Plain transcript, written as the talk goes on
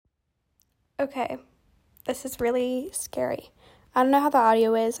Okay, this is really scary. I don't know how the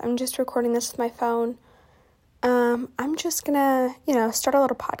audio is. I'm just recording this with my phone. I'm just gonna, start a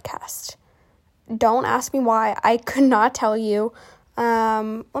little podcast. Don't ask me why. I could not tell you.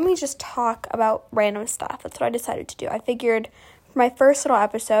 Let me just talk about random stuff. That's what I decided to do. I figured for my first little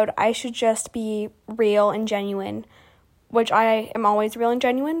episode, I should just be real and genuine, which I am always real and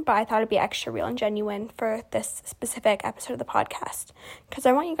genuine, but I thought it'd be extra real and genuine for this specific episode of the podcast, because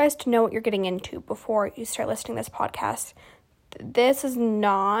I want you guys to know what you're getting into before you start listening to this podcast. This is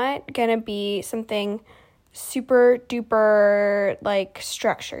not going to be something super duper,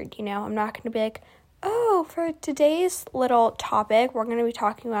 structured, I'm not going to be like, oh, for today's little topic, we're going to be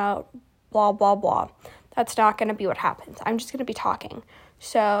talking about blah, blah, blah. That's not going to be what happens. I'm just going to be talking.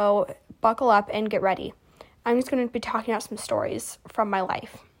 So buckle up and get ready. I'm just going to be talking about some stories from my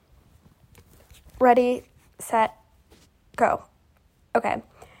life. Ready, set, go. Okay.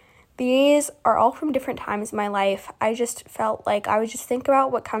 These are all from different times in my life. I just felt like I would just think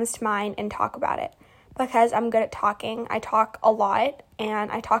about what comes to mind and talk about it. Because I'm good at talking. I talk a lot,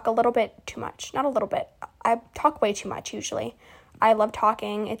 and I talk a little bit too much. Not a little bit. I talk way too much, usually. I love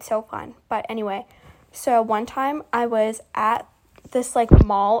talking. It's so fun. But anyway, so one time I was at this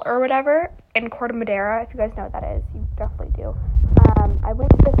mall or whatever in Corte Madera. If you guys know what that is, you definitely do. I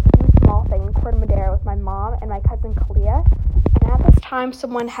went to this huge mall thing in Corte Madera with my mom and my cousin Kalia. And at this time,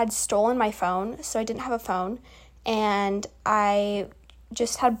 someone had stolen my phone, so I didn't have a phone. And I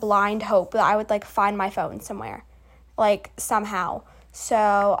just had blind hope that I would find my phone somewhere, somehow.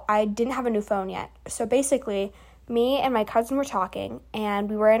 So I didn't have a new phone yet. So basically, me and my cousin were talking, and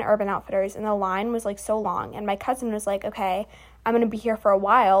we were in Urban Outfitters, and the line was so long. And my cousin was like, okay, I'm going to be here for a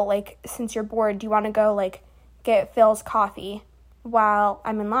while. Since you're bored, do you want to go, get Phil's coffee while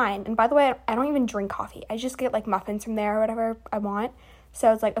I'm in line? And by the way, I don't even drink coffee. I just get, muffins from there or whatever I want. So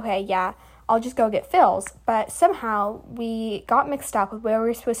I was like, okay, yeah, I'll just go get Phil's. But somehow we got mixed up with where we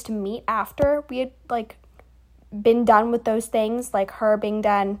were supposed to meet after we had, been done with those things, her being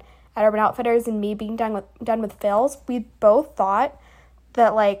done at Urban Outfitters and me being done with Phil's. We both thought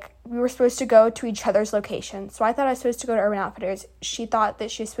that, we were supposed to go to each other's location. So I thought I was supposed to go to Urban Outfitters. She thought that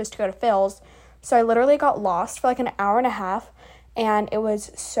she was supposed to go to Phil's. So I literally got lost for, an hour and a half, and it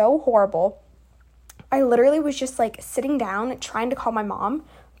was so horrible. I literally was just, sitting down trying to call my mom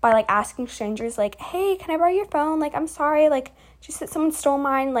by, asking strangers, hey, can I borrow your phone? I'm sorry, just that someone stole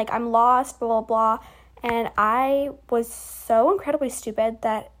mine, I'm lost, blah, blah, blah. And I was so incredibly stupid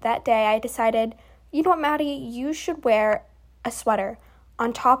that day I decided, you know what, Maddie, you should wear a sweater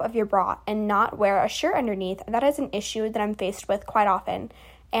on top of your bra and not wear a shirt underneath. That is an issue that I'm faced with quite often.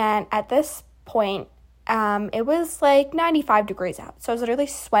 And at this point, it was 95 degrees out. So I was literally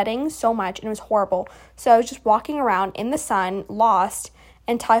sweating so much, and it was horrible. So I was just walking around in the sun, lost,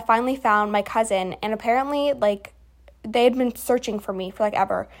 until I finally found my cousin. And apparently, they had been searching for me for,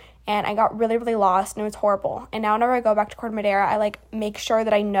 ever. And I got really, really lost, and it was horrible. And now whenever I go back to Corte Madera, I, make sure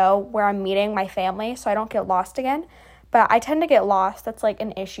that I know where I'm meeting my family so I don't get lost again. But I tend to get lost. That's,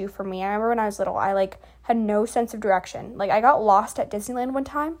 an issue for me. I remember when I was little, I, had no sense of direction. I got lost at Disneyland one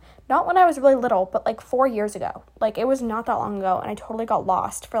time. Not when I was really little, but, 4 years ago. It was not that long ago, and I totally got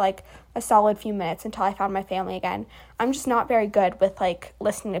lost for, a solid few minutes until I found my family again. I'm just not very good with,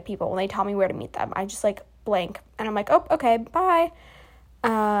 listening to people when they tell me where to meet them. I just, blank. And I'm like, oh, okay, bye.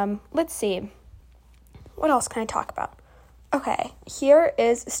 Let's see. What else can I talk about? Okay, here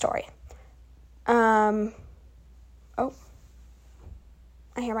is a story. Oh,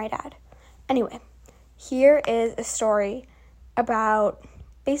 I hear my dad. Anyway, here is a story about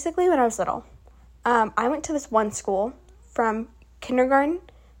basically when I was little. I went to this one school from kindergarten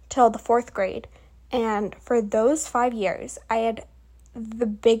till the 4th grade, and for those 5 years, I had the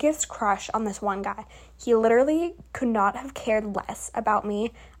biggest crush on this one guy. He literally could not have cared less about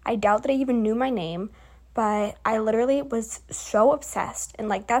me. I doubt that I even knew my name, but I literally was so obsessed,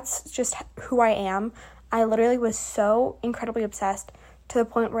 and that's just who I am. I literally was so incredibly obsessed to the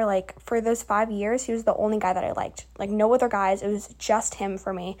point where for those 5 years, he was the only guy that I liked. No other guys. It was just him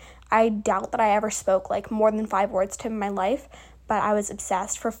for me. I doubt that I ever spoke more than 5 words to him in my life, but I was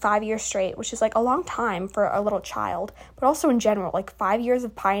obsessed for 5 years straight, which is a long time for a little child, but also in general, 5 years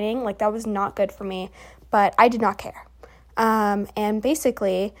of pining, that was not good for me, but I did not care. And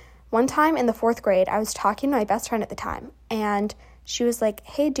basically, one time in the 4th grade, I was talking to my best friend at the time, and she was like,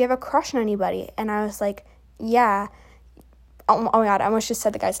 hey, do you have a crush on anybody? And I was like, yeah. Oh my God, I almost just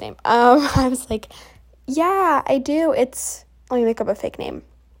said the guy's name. I was like, yeah, I do. Let me make up a fake name.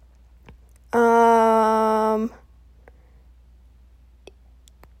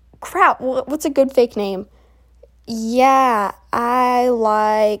 Crap, what's a good fake name? Yeah, I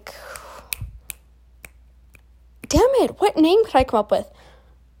like damn it, what name could I come up with?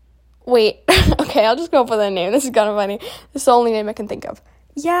 Wait, okay, I'll just come up with a name. This is kind of funny. This is the only name I can think of.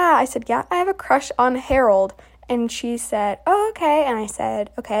 Yeah, I said, yeah, I have a crush on Harold. And she said, oh, okay. And I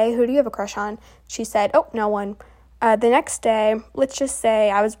said, okay, who do you have a crush on? She said, oh, no one. The next day, let's just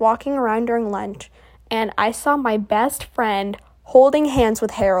say I was walking around during lunch, and I saw my best friend holding hands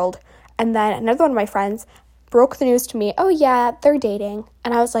with Harold. And then another one of my friends broke the news to me, oh, yeah, they're dating.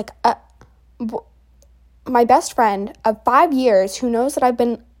 And I was like, my best friend of 5 years, who knows that I've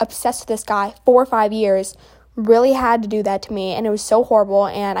been obsessed with this guy for 5 years, really had to do that to me, and it was so horrible,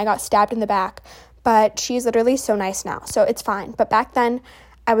 and I got stabbed in the back. But she's literally so nice now, so it's fine. But back then,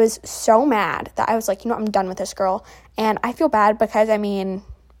 I was so mad that I was like, I'm done with this girl. And I feel bad because, I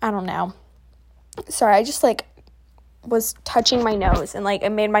don't know. Sorry, I just, was touching my nose, and,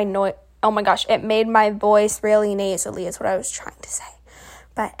 it made my noise. Oh, my gosh, it made my voice really nasally is what I was trying to say.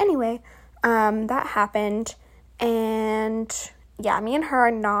 But anyway, that happened, and yeah, me and her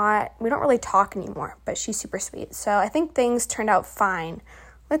we don't really talk anymore, but she's super sweet. So I think things turned out fine.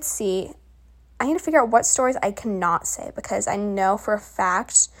 Let's see. I need to figure out what stories I cannot say, because I know for a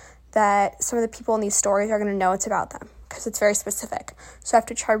fact that some of the people in these stories are going to know it's about them, because it's very specific. So I have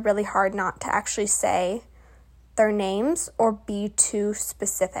to try really hard not to actually say their names or be too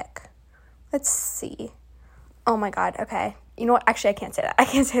specific. Let's see. Oh my God. Okay. You know what? Actually, I can't say that. I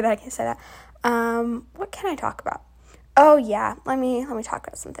can't say that. What can I talk about? Oh yeah. Let me talk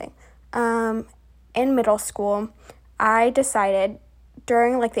about something. In middle school, I decided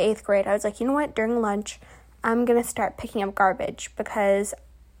during the 8th grade, I was like, you know what? During lunch, I'm going to start picking up garbage, because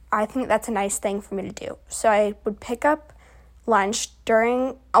I think that's a nice thing for me to do. So I would pick up lunch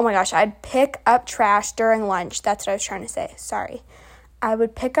I'd pick up trash during lunch. That's what I was trying to say. Sorry. I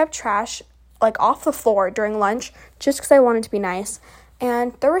would pick up trash off the floor during lunch just because I wanted to be nice.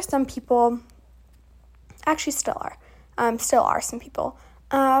 And there were some people, actually still are some people,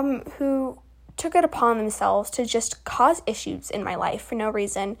 who took it upon themselves to just cause issues in my life for no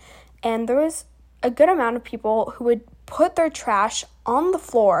reason. And there was a good amount of people who would put their trash on the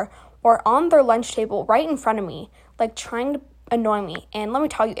floor or on their lunch table right in front of me, trying to annoy me. And let me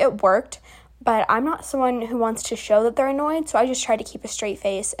tell you, it worked. But I'm not someone who wants to show that they're annoyed, so I just try to keep a straight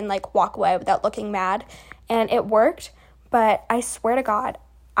face and, walk away without looking mad. And it worked, but I swear to God,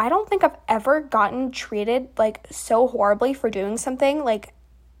 I don't think I've ever gotten treated, so horribly for doing something,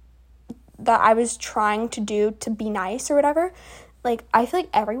 that I was trying to do to be nice or whatever. I feel like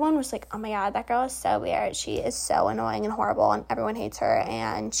everyone was like, oh my God, that girl is so weird. She is so annoying and horrible, and everyone hates her,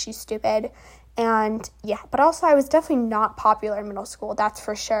 and she's stupid. And yeah, but also I was definitely not popular in middle school, that's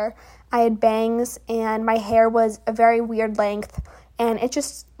for sure. I had bangs, and my hair was a very weird length, and it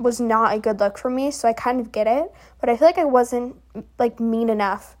just was not a good look for me, so I kind of get it. But I feel like I wasn't, mean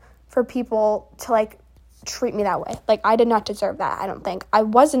enough for people to, treat me that way. I did not deserve that, I don't think. I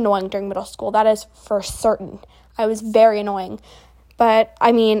was annoying during middle school, that is for certain. I was very annoying. But,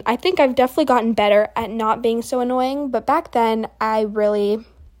 I think I've definitely gotten better at not being so annoying, but back then,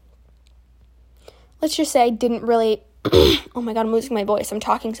 let's just say I didn't really, oh my God, I'm losing my voice. I'm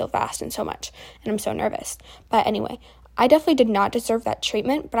talking so fast and so much, and I'm so nervous. But anyway, I definitely did not deserve that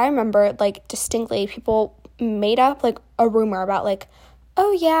treatment, but I remember, distinctly, people made up, a rumor about,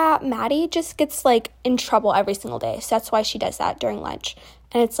 oh yeah, Maddie just gets, in trouble every single day, so that's why she does that during lunch.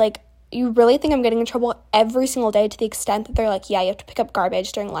 And it's you really think I'm getting in trouble every single day, to the extent that they're yeah, you have to pick up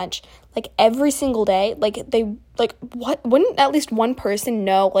garbage during lunch, every single day? What? Wouldn't at least one person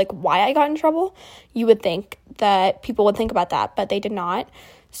know, why I got in trouble? You would think that people would think about that, but they did not.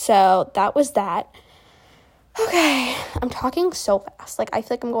 So that was that. Okay, I'm talking so fast. I feel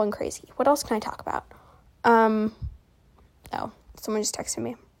like I'm going crazy. What else can I talk about? No, someone just texted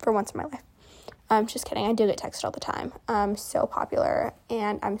me for once in my life. Just kidding. I do get texted all the time. I'm so popular,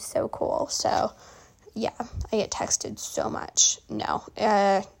 and I'm so cool. So, yeah, I get texted so much. No,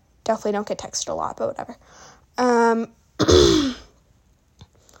 definitely don't get texted a lot, but whatever.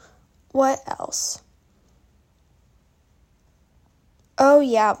 What else? Oh,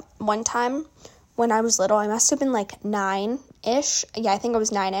 yeah, one time when I was little, I must have been 9-ish. Yeah, I think I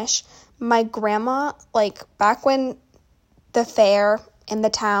was 9-ish. My grandma, back when the fair in the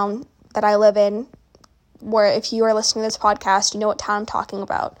town that I live in, where if you are listening to this podcast, you know what town I'm talking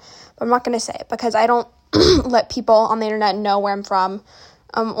about. But I'm not going to say it, because I don't let people on the internet know where I'm from.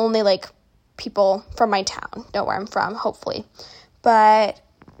 Only, people from my town know where I'm from, hopefully. But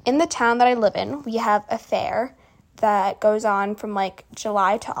in the town that I live in, we have a fair that goes on from,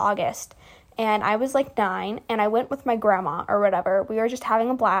 July to August. And I was, 9, and I went with my grandma or whatever. We were just having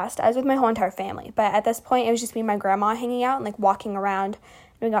a blast. I was with my whole entire family. But at this point, it was just me and my grandma hanging out and, walking around.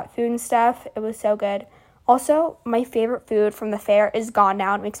 And we got food and stuff. It was so good. Also, my favorite food from the fair is gone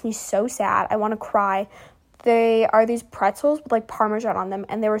now. It makes me so sad. I want to cry. They are these pretzels with, like, Parmesan on them,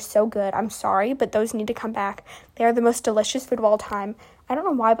 and they were so good. I'm sorry, but those need to come back. They are the most delicious food of all time. I don't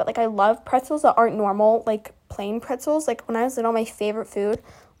know why, but, like, I love pretzels that aren't normal, like, plain pretzels. Like, when I was little, my favorite food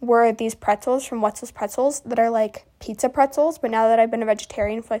were these pretzels from Wetzel's Pretzels that are, like, pizza pretzels. But now that I've been a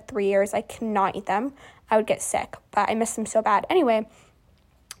vegetarian for, like, 3 years, I cannot eat them. I would get sick, but I miss them so bad. Anyway,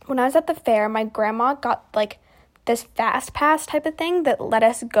 when I was at the fair, my grandma got, like, this fast pass type of thing that let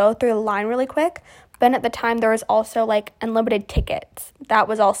us go through the line really quick. But at the time, there was also, like, unlimited tickets. That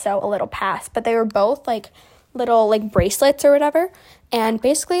was also a little pass. But they were both, like, little, like, bracelets or whatever. And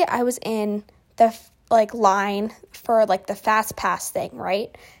basically, I was in the, like, line for, like, the fast pass thing,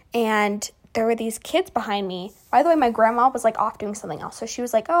 right? And there were these kids behind me. By the way, my grandma was, like, off doing something else. So she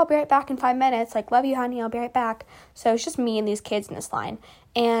was like, oh, I'll be right back in 5 minutes. Like, love you, honey. I'll be right back. So it's just me and these kids in this line.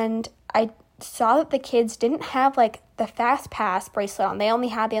 And I saw that the kids didn't have, like, the fast pass bracelet on. They only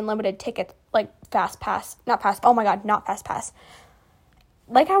had the unlimited ticket, like, fast pass. Not fast. Oh, my God, not fast pass.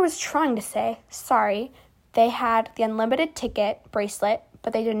 Like I was trying to say, sorry, they had the unlimited ticket bracelet,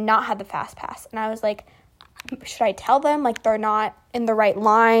 but they did not have the fast pass. And I was like, should I tell them, like, they're not in the right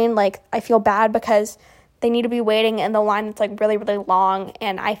line? Like, I feel bad because they need to be waiting in the line that's, like, really, really long.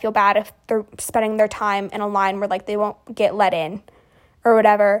 And I feel bad if they're spending their time in a line where, like, they won't get let in or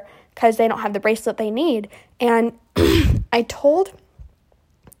whatever because they don't have the bracelet they need. And I told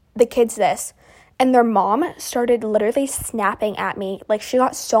the kids this, and their mom started literally snapping at me. Like, she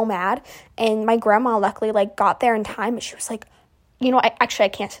got so mad, and my grandma luckily, like, got there in time, but she was like, you know, I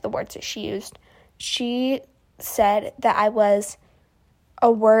can't say the words that she used. She said that I was a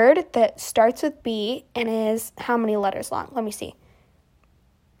word that starts with B and is how many letters long? Let me see.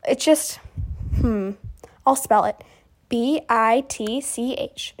 It's just, I'll spell it.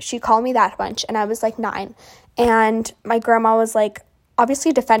 BITCH. She called me that a bunch, and I was, like, 9. And my grandma was, like,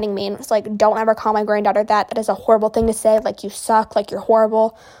 obviously defending me and was like, don't ever call my granddaughter that. That is a horrible thing to say. Like, you suck. Like, you're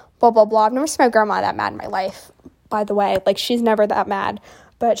horrible. Blah, blah, blah. I've never seen my grandma that mad in my life, by the way. Like, she's never that mad.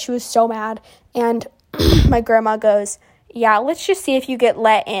 But she was so mad. And my grandma goes, yeah, let's just see if you get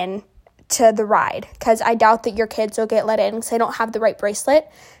let in to the ride. Because I doubt that your kids will get let in because they don't have the right bracelet.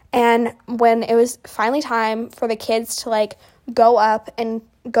 And when it was finally time for the kids to, like, go up and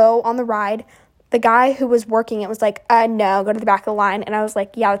go on the ride, the guy who was working it was like, no, go to the back of the line. And I was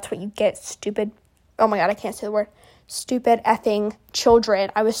like, yeah, that's what you get, stupid. Oh, my God, I can't say the word. Stupid effing children.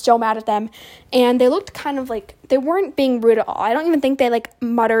 I was so mad at them. And they looked kind of like, they weren't being rude at all. I don't even think they, like,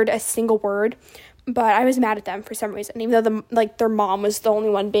 muttered a single word. But I was mad at them for some reason, even though, their mom was the only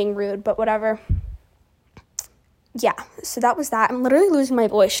one being rude. But whatever. Yeah, so that was that. I'm literally losing my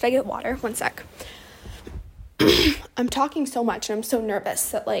voice. Should I get water? One sec. I'm talking so much, and I'm so nervous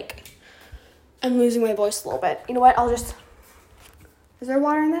that, like, I'm losing my voice a little bit. You know what? Is there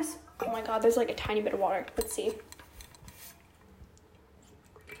water in this? Oh my God, there's, like, a tiny bit of water. Let's see.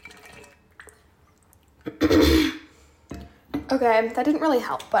 Okay, that didn't really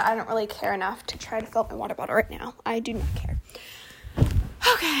help, but I don't really care enough to try to fill up my water bottle right now. I do not care.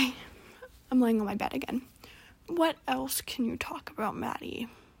 Okay, I'm laying on my bed again. What else can you talk about, Maddie?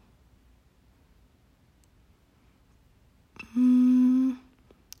 Oh,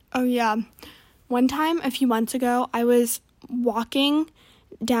 yeah. One time, a few months ago, I was walking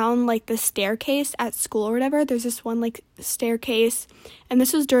down, like, the staircase at school or whatever. There's this one, like, staircase, and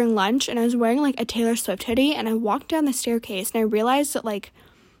this was during lunch, and I was wearing, like, a Taylor Swift hoodie, and I walked down the staircase, and I realized that, like,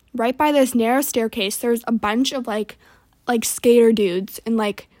 right by this narrow staircase, there's a bunch of, like, skater dudes, and,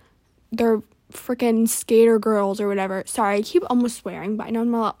 like, they're freaking skater girls or whatever. Sorry, I keep almost swearing, but I know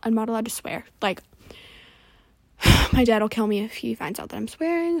I'm not allowed to swear. Like, my dad will kill me if he finds out that I'm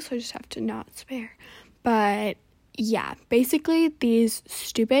swearing, so I just have to not swear. But yeah, basically these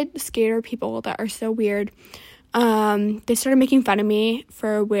stupid skater people that are so weird, they started making fun of me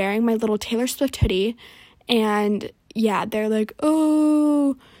for wearing my little Taylor Swift hoodie. And yeah, they're like,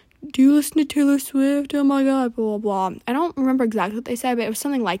 oh, do you listen to Taylor Swift? Oh my God, blah, blah, blah. I don't remember exactly what they said, but it was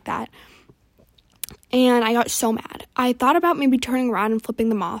something like that. And I got so mad. I thought about maybe turning around and flipping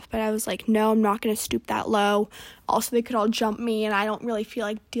them off, but I was like, no, I'm not going to stoop that low. Also, they could all jump me, and I don't really feel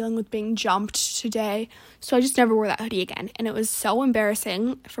like dealing with being jumped today. So I just never wore that hoodie again. And it was so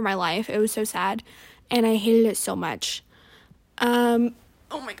embarrassing for my life. It was so sad, and I hated it so much. Oh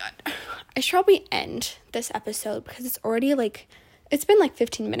my God. I should probably end this episode because it's already, like, it's been, like,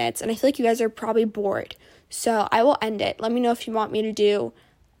 15 minutes, and I feel like you guys are probably bored. So I will end it. Let me know if you want me to do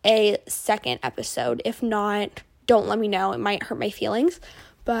a second episode. If not, don't let me know. It might hurt my feelings,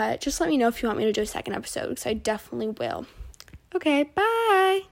 but just let me know if you want me to do a second episode because I definitely will. Okay, bye.